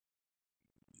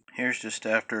Here's just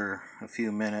after a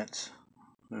few minutes.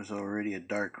 There's already a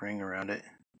dark ring around it.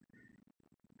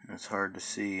 And it's hard to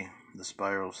see the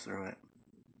spirals through it.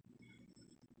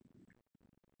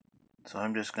 So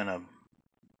I'm just going to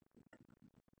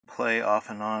play off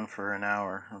and on for an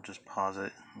hour. I'll just pause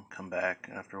it and come back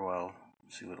after a while,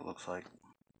 see what it looks like.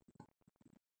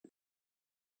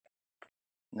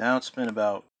 Now it's been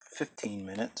about 15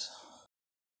 minutes,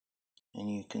 and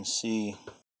you can see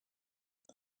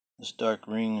this dark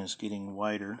ring is getting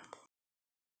wider,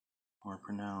 more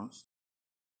pronounced.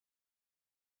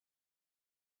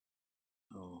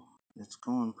 So it's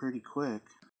going pretty quick.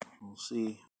 We'll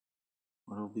see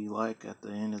what it'll be like at the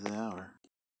end of the hour.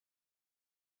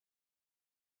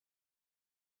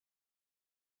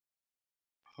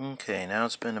 Okay, now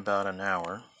it's been about an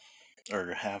hour,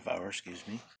 or a half hour, excuse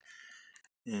me.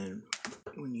 And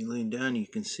when you lean down, you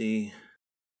can see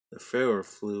the ferro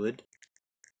fluid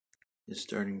is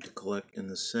starting to collect in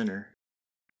the center.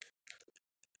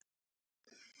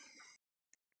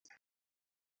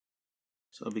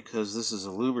 So because this is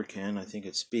a lubricant, I think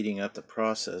it's speeding up the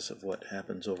process of what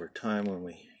happens over time when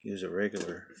we use a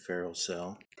regular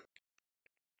ferrocell.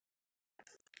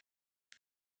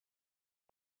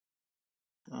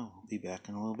 Oh, I'll be back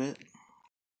in a little bit.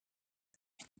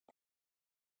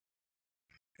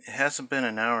 It hasn't been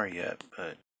an hour yet,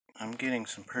 but I'm getting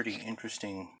some pretty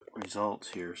interesting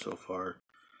results here so far.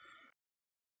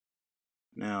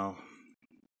 Now,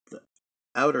 the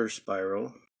outer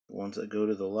spiral, the ones that go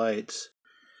to the lights,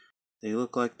 they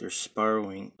look like they're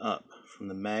spiraling up from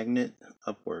the magnet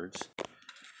upwards.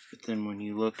 But then when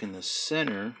you look in the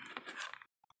center,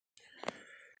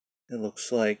 it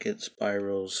looks like it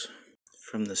spirals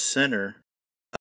from the center